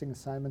interesting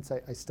assignments.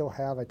 I still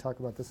have, I talk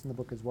about this in the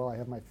book as well, I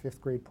have my 5th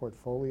grade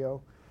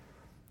portfolio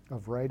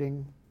of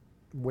writing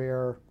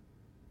where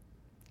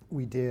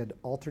we did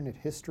alternate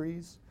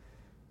histories.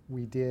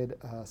 We did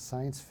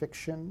science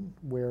fiction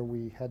where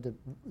we had to,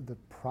 the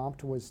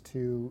prompt was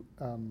to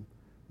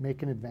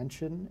make an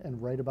invention and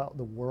write about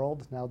the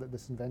world now that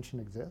this invention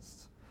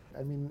exists.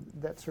 I mean,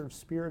 that sort of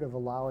spirit of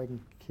allowing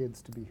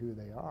kids to be who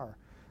they are.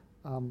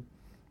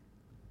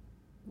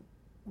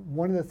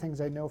 One of the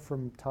things I know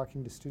from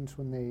talking to students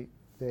when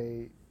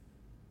they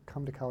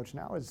come to college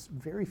now is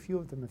very few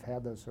of them have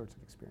had those sorts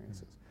of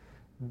experiences.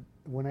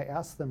 When I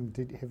ask them,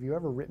 have you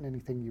ever written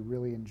anything you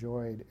really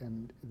enjoyed?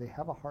 And they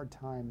have a hard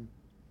time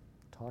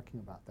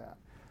talking about that.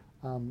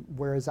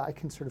 Whereas I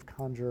can sort of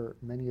conjure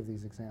many of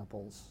these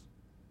examples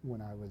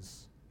when I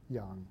was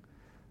young.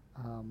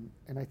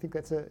 And I think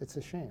it's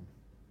a shame.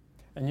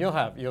 And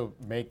you'll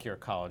make your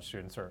college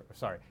students,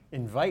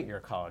 invite your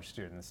college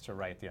students to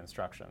write the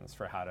instructions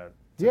for how to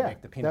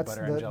make the peanut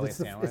butter and jelly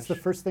sandwich. It's the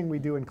first thing we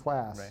do in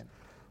class.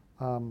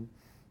 Right.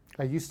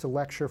 I used to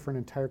lecture for an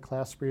entire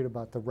class period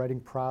about the writing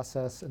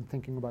process and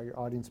thinking about your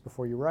audience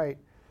before you write.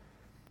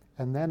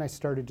 And then I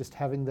started just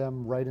having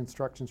them write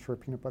instructions for a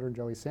peanut butter and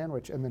jelly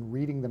sandwich and then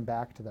reading them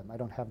back to them. I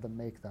don't have them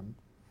make them,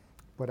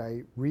 but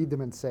I read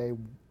them and say,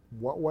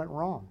 what went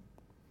wrong?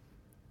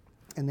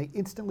 And they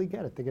instantly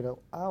get it. They get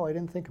oh, I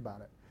didn't think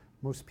about it.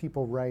 Most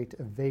people write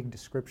a vague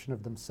description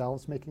of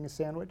themselves making a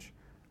sandwich,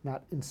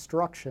 not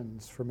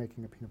instructions for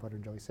making a peanut butter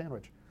and jelly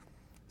sandwich.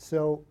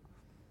 So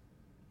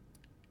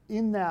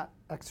in that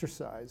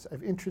exercise,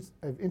 I've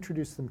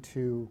introduced them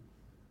to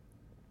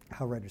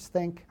how writers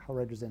think, how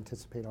writers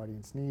anticipate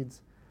audience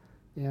needs,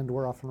 and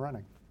we're off and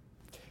running.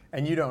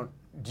 And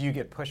do you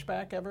get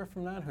pushback ever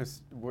from that?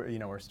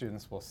 Where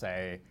students will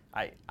say,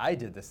 I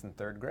did this in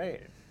 3rd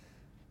grade.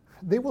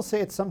 They will say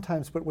it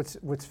sometimes, but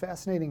what's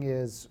fascinating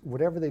is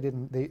whatever they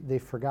didn't, they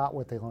forgot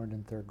what they learned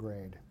in 3rd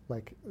grade.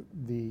 Like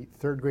the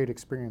 3rd grade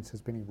experience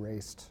has been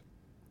erased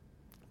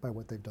by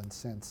what they've done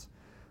since,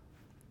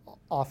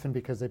 often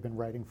because they've been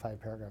writing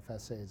 5-paragraph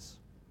essays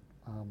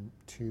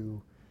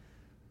to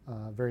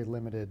very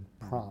limited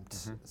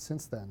prompts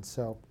since then.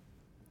 So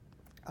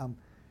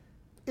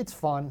it's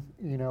fun,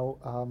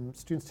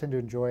 students tend to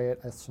enjoy it.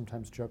 I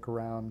sometimes joke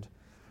around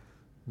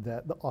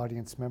that the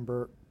audience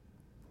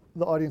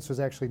was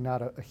actually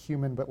not a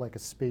human, but like a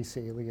space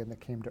alien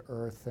that came to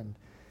Earth and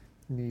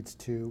needs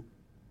to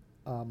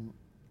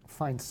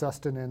find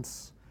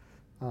sustenance.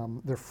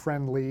 They're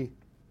friendly.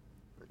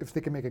 If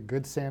they can make a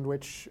good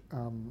sandwich,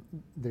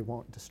 they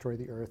won't destroy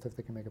the Earth. If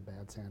they can make a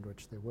bad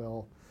sandwich, they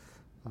will.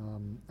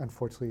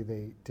 Unfortunately,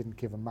 they didn't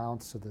give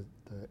amounts, so the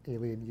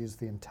alien used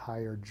the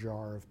entire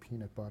jar of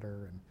peanut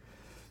butter, and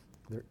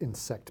their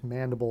insect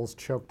mandibles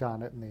choked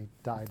on it, and they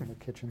died in the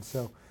kitchen.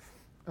 So,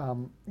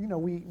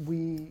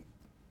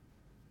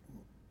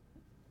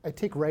 I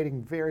take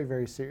writing very,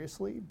 very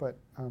seriously, but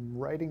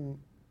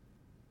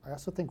I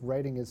also think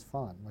writing is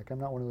fun. Like, I'm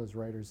not one of those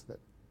writers that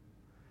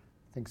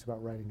thinks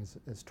about writing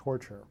as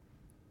torture.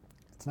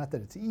 It's not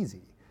that it's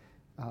easy.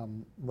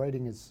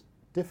 Writing is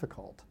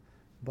difficult,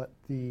 but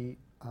the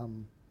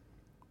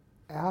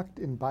act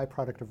and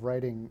byproduct of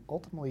writing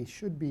ultimately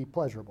should be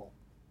pleasurable.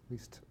 At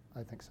least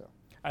I think so.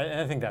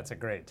 I think that's a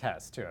great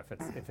test too.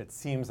 If it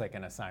seems like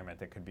an assignment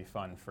that could be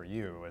fun for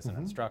you as an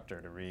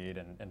instructor to read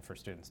and for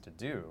students to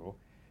do,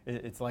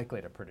 it's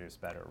likely to produce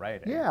better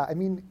writing. Yeah, I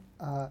mean,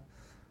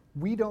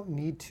 we don't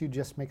need to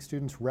just make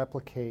students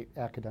replicate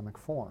academic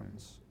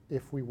forms.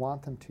 If we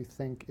want them to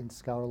think in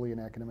scholarly and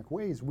academic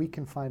ways, we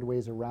can find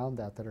ways around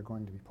that are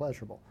going to be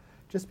pleasurable.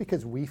 Just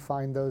because we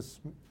find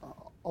those,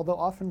 although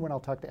often when I'll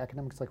talk to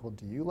academics, like, well,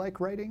 do you like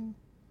writing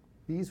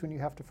these when you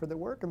have to for the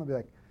work? And they'll be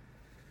like,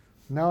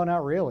 no,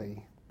 not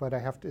really, but I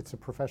have to, it's a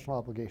professional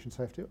obligation,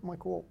 so I have to. I'm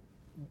like, well,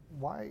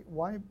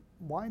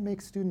 why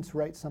make students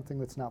write something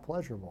that's not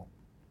pleasurable?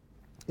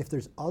 If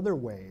there's other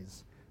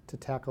ways to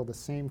tackle the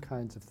same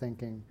kinds of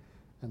thinking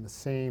and the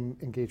same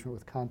engagement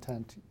with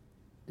content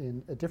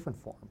in a different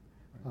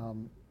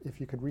form, if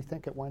you could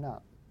rethink it, why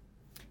not?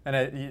 And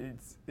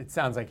it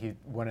sounds like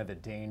one of the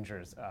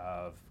dangers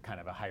of kind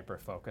of a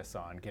hyper-focus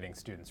on getting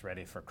students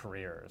ready for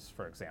careers,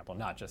 for example,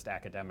 not just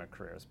academic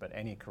careers, but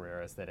any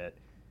career, is that it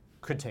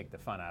could take the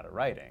fun out of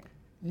writing.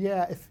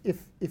 Yeah,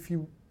 if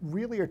you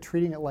really are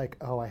treating it like,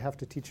 oh, I have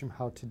to teach them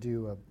how to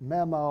do a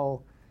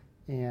memo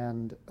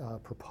and a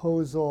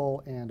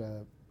proposal and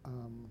a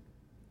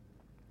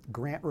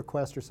grant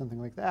request or something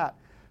like that,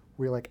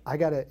 where you're like, I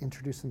got to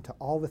introduce them to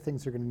all the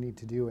things they're going to need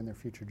to do in their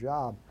future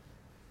job,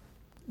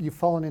 you've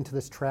fallen into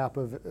this trap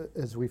of,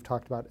 as we've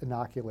talked about,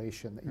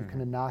 inoculation, that you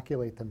can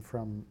inoculate them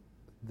from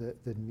the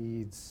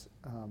needs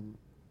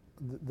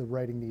the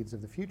writing needs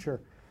of the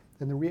future.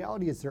 And the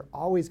reality is they're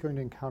always going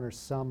to encounter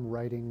some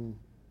writing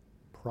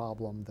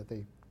problem that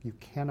you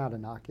cannot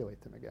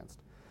inoculate them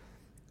against.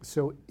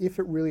 So if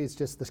it really is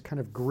just this kind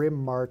of grim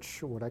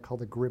march, what I call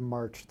the grim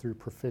march through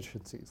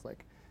proficiencies,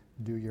 like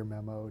do your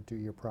memo, do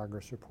your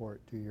progress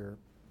report, do your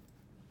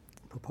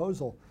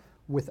proposal,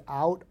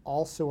 without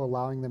also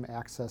allowing them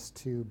access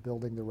to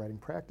building the writing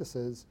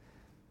practices,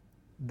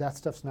 that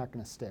stuff's not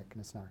going to stick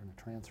and it's not going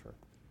to transfer.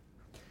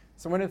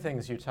 So one of the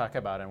things you talk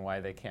about and why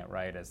they can't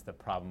write is the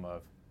problem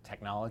of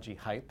technology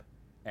hype.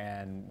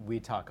 And we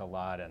talk a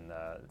lot in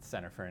the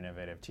Center for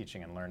Innovative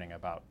Teaching and Learning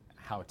about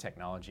how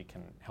technology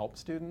can help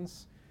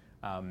students.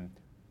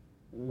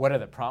 What are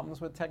the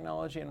problems with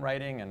technology in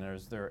writing, and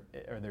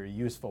are there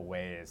useful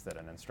ways that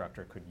an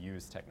instructor could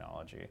use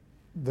technology?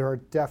 There are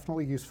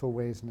definitely useful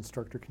ways an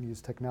instructor can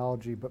use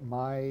technology, but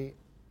my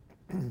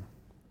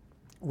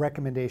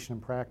recommendation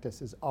in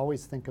practice is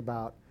always think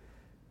about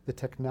the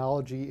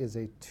technology is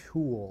a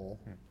tool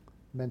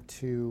meant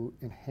to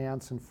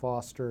enhance and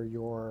foster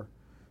your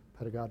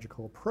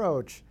pedagogical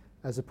approach,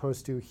 as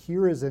opposed to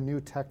here is a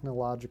new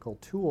technological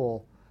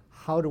tool,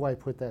 how do I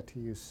put that to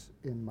use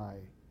in my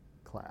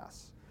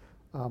class?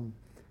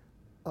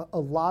 A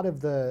lot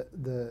of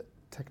the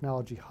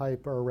technology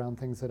hype are around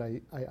things that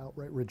I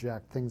outright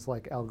reject, things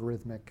like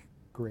algorithmic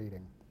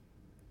grading.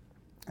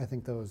 I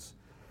think those,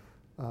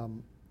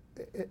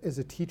 as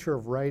a teacher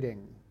of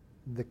writing,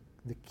 the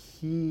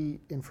key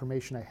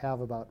information I have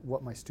about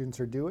what my students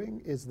are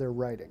doing is their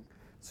writing.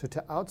 So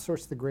to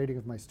outsource the grading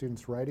of my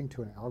students' writing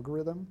to an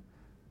algorithm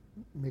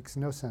makes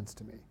no sense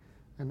to me.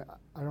 And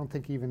I don't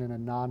think even in a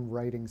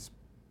non-writing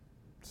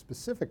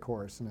specific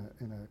course, in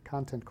a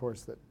content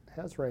course that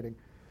has writing,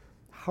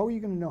 how are you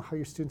going to know how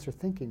your students are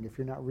thinking if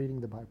you're not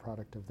reading the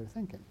byproduct of their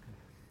thinking?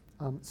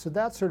 So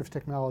that sort of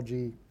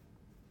technology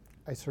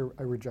I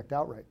reject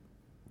outright.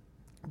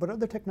 But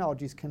other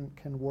technologies can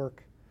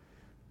work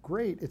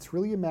great. It's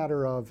really a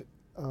matter of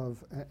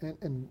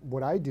and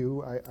what I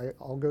do,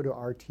 I'll go to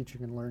our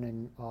teaching and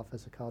learning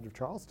office at College of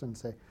Charleston and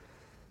say,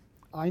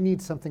 I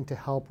need something to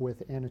help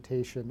with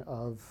annotation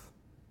of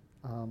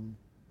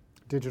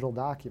digital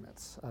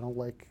documents. I don't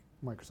like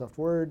Microsoft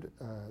Word,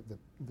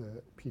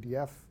 the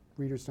PDF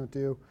readers don't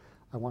do.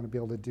 I want to be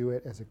able to do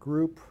it as a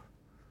group.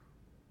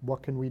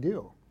 What can we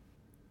do?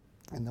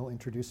 And they'll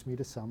introduce me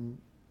to some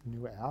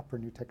new app or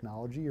new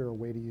technology or a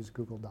way to use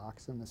Google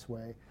Docs in this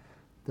way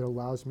that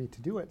allows me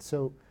to do it.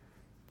 So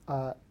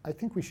I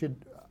think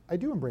I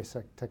do embrace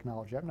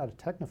technology. I'm not a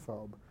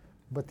technophobe,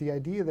 but the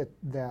idea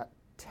that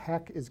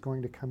tech is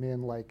going to come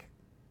in like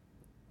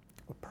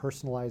a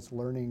personalized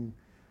learning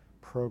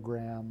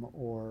program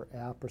or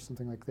app or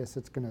something like this,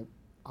 it's going to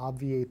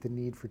obviate the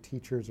need for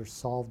teachers or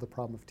solve the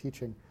problem of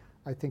teaching,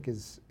 I think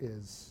is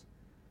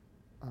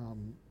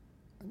an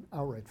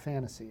outright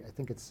fantasy. I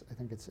think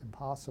it's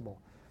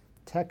impossible.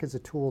 Tech is a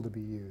tool to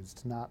be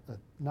used, not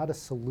a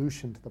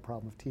solution to the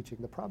problem of teaching.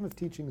 The problem of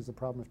teaching is the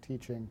problem of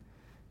teaching,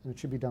 and it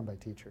should be done by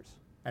teachers.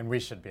 And we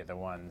should be the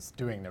ones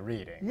doing the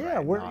reading. Yeah,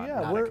 right? we're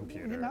a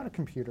computer. You're not a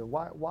computer.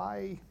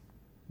 Why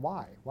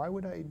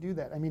would I do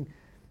that? I mean,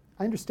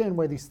 I understand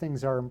why these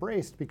things are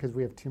embraced because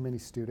we have too many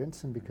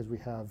students and because we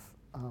have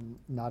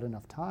not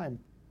enough time.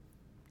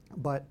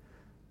 But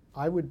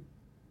I would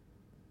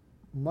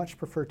much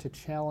prefer to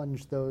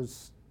challenge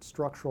those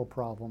structural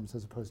problems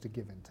as opposed to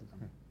give in to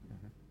them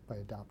by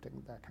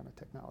adopting that kind of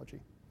technology.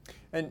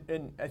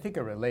 And I think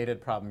a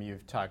related problem,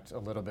 you've talked a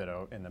little bit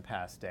in the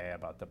past day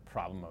about the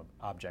problem of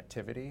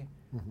objectivity,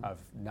 of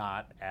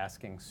not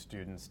asking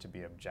students to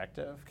be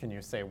objective. Can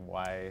you say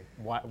why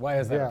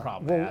is that a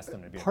problem to ask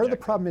them to be objective? Part of the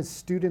problem is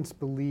students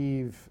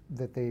believe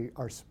that they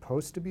are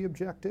supposed to be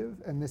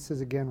objective, and this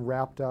is again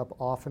wrapped up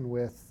often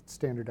with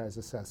standardized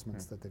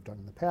assessments that they've done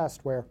in the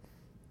past, where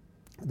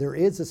there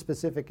is a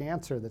specific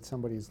answer that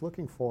somebody is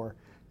looking for,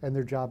 and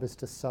their job is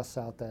to suss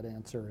out that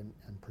answer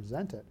and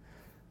present it.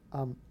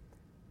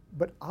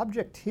 But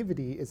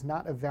objectivity is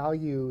not a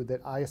value that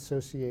I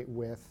associate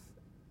with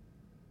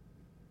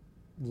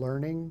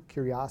learning,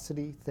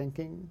 curiosity,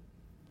 thinking,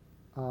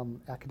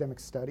 academic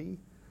study.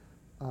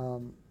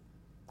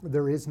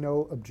 There is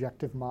no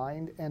objective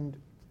mind, and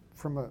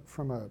from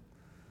a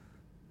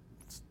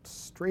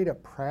straight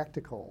up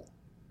practical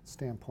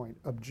standpoint,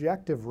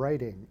 objective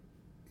writing,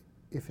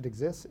 if it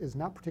exists, is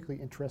not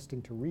particularly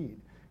interesting to read.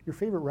 Your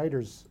favorite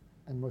writers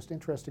and most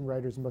interesting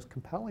writers and most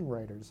compelling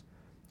writers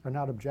are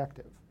not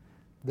objective.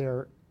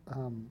 They're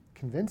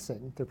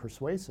convincing, they're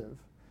persuasive,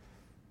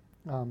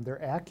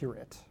 they're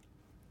accurate,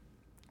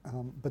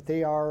 but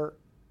they are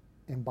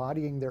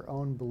embodying their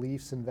own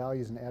beliefs and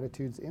values and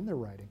attitudes in their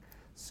writing.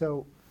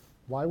 So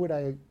why would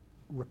I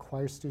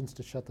require students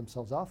to shut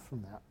themselves off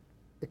from that?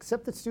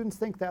 Except that students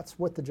think that's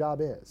what the job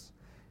is.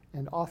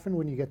 And often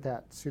when you get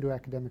that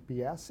pseudo-academic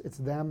BS, it's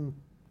them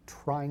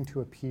trying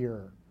to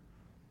appear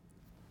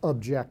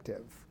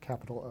objective,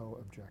 capital O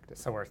objective.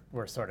 So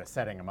we're sort of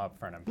setting them up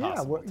for an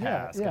impossible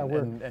task,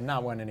 and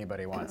not one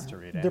anybody wants to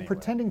read. They're anyway.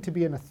 pretending to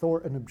be an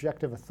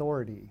objective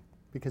authority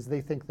because they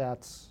think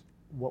that's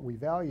what we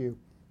value.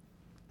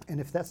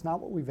 And if that's not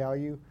what we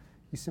value,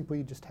 you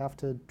simply just have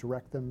to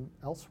direct them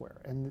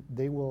elsewhere, and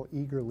they will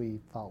eagerly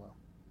follow.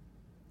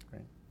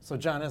 Great. So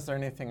John, is there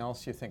anything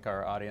else you think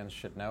our audience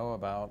should know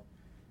about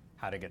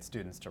how to get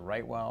students to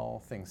write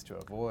well, things to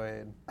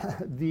avoid?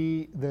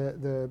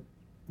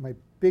 My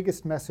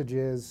biggest message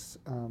is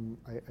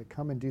I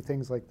come and do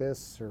things like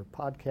this, or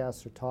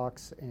podcasts or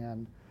talks,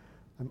 and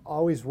I'm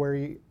always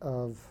wary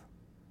of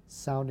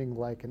sounding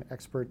like an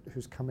expert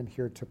who's come in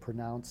here to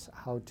pronounce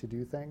how to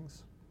do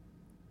things.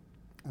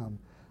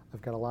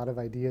 I've got a lot of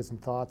ideas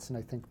and thoughts, and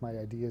I think my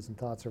ideas and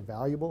thoughts are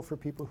valuable for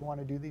people who want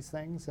to do these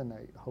things, and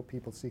I hope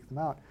people seek them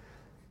out.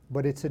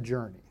 But it's a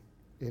journey.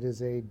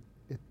 It's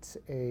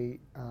a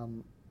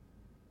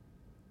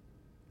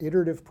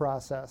iterative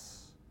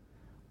process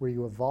where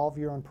you evolve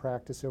your own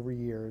practice over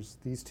years.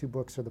 These two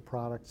books are the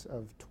products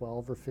of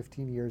 12 or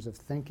 15 years of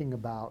thinking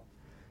about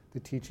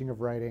the teaching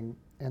of writing,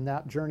 and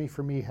that journey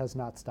for me has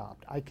not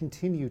stopped. I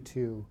continue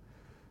to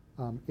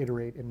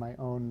iterate in my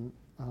own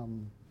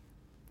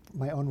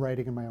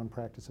writing and my own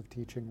practice of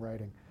teaching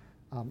writing.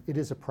 It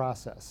is a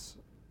process.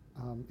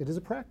 It is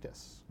a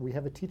practice. We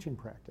have a teaching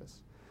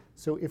practice.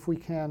 So if we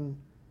can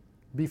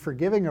be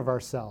forgiving of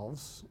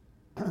ourselves,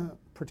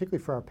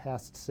 particularly for our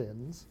past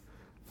sins,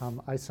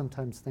 I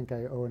sometimes think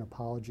I owe an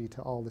apology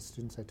to all the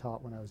students I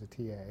taught when I was a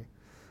TA,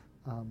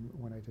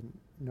 when I didn't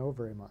know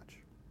very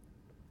much.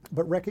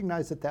 But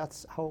recognize that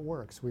that's how it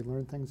works. We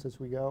learn things as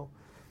we go.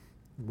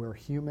 We're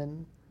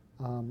human.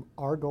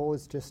 Our goal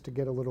is just to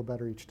get a little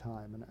better each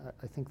time, and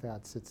I think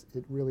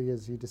it really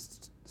is. You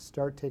just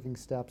start taking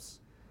steps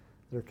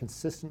that are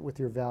consistent with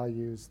your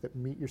values, that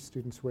meet your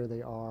students where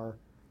they are,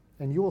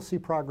 and you will see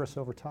progress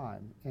over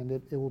time, and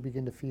it will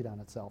begin to feed on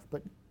itself.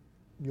 But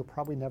you'll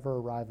probably never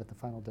arrive at the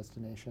final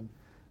destination,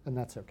 and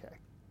that's okay.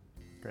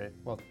 Great.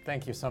 Well,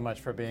 thank you so much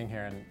for being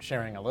here and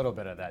sharing a little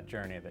bit of that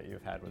journey that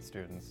you've had with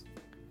students.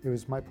 It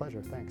was my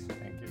pleasure. Thanks.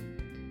 Thank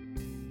you.